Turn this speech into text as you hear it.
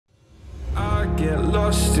get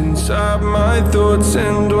lost inside my thoughts,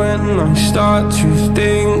 and when I start to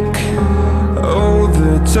think, oh,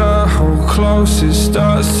 the door closest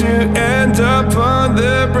starts to end up on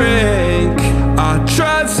the brink. I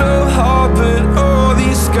tried so hard, but all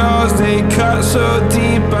these scars, they cut so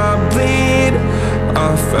deep I bleed.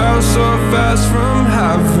 I fell so fast from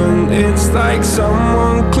heaven, it's like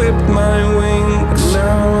someone clipped my wings.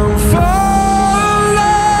 Now I'm falling,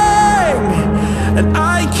 and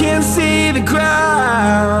I can't see the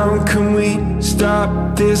ground. Can we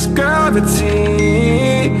stop this gravity?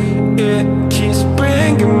 It keeps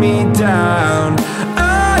bringing me down.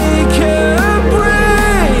 I can't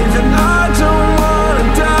breathe, and I don't wanna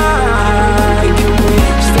die. Can we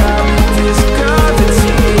stop this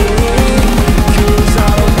gravity? 'Cause I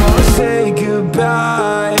don't wanna say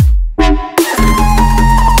goodbye.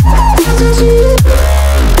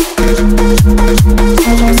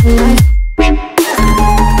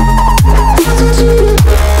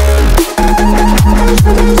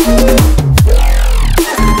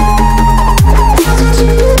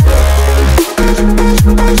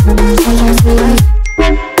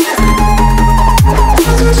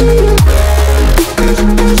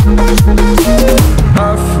 I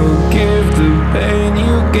forgive the pain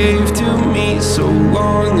you gave to me so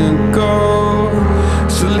long ago.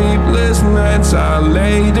 Sleepless nights I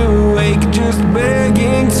laid awake just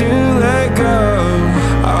begging to let go.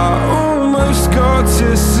 I almost got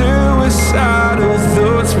to suicidal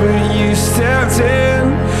thoughts, but you stepped in.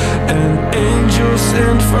 An angel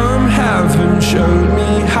sent from heaven showed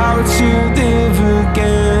me how to live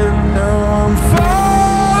again. Now I'm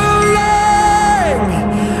falling,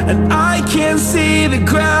 and I can't see the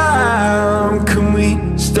ground. Can we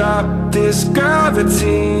stop this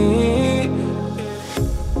gravity?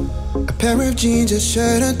 A pair of jeans, a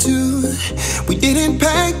shirt or two. We didn't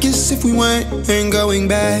pack as if we weren't going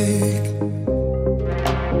back.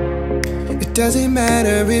 It doesn't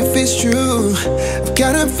matter if it's true. I've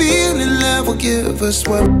got a feeling love will give us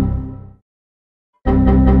what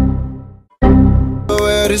the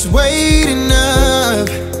world is waiting up.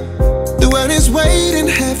 The world is waiting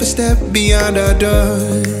half a step beyond our door.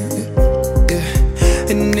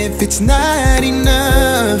 Yeah. And if it's not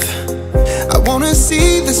enough, I wanna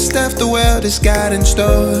see the stuff the world has got in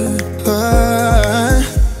store.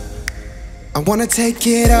 I wanna take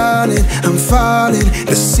it all in, I'm falling.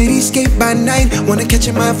 The cityscape by night, wanna catch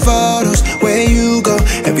in my photos. Where you go,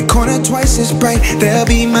 every corner twice as bright. They'll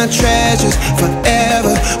be my treasures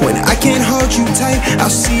forever. When I can't hold you tight,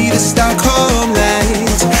 I'll see the Stockholm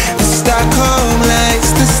lights. The Stockholm lights,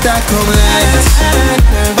 the Stockholm lights.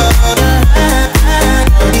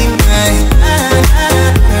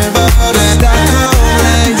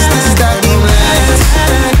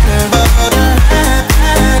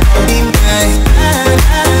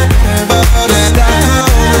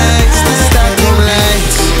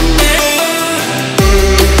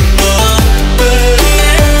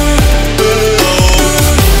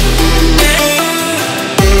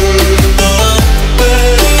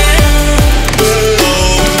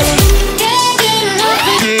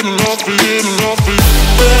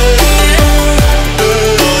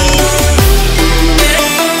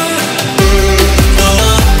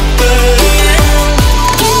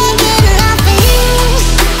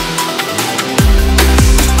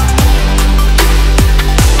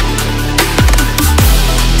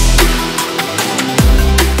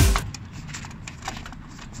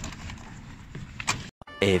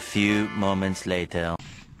 A few moments later.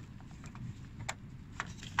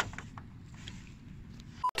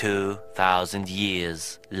 2,000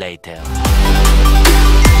 years later.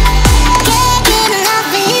 Can't get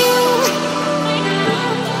enough of you.